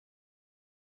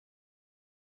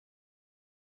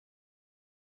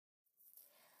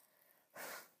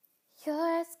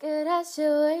You're as good as your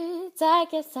words, I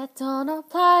guess that don't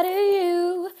apply to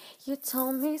you. You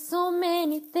told me so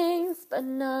many things, but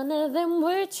none of them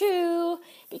were true.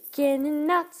 Beginning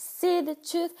not to see the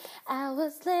truth, I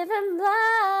was living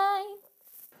blind.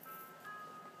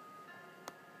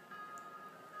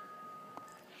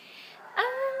 I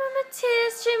remember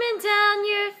tears streaming down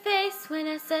your face when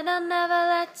I said I'll never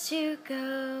let you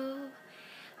go.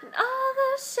 When all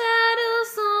those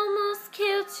shadows almost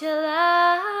killed your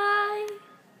light.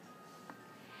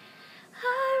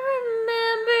 I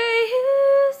remember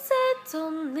you said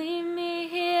don't leave me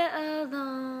here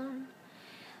alone.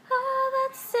 All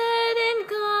that's said and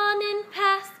gone and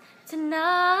past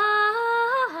tonight.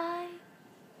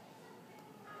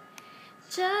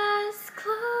 Just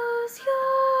close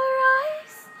your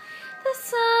eyes, the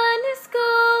sun is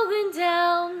going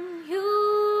down.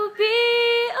 You'll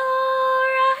be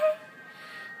alright,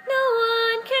 no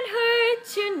one can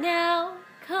hurt you now.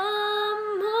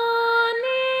 Come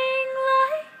morning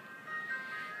light,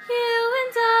 you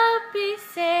and I'll be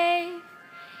safe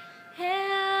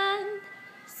and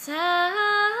sound.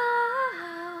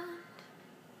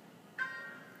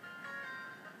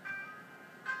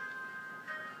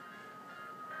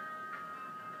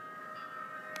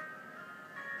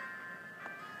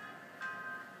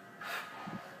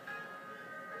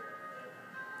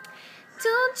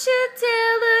 Don't you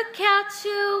dare look out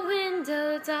your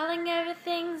window, darling,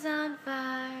 everything's on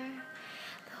fire.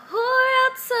 The war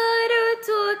outside our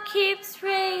door keeps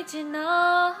raging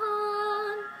on.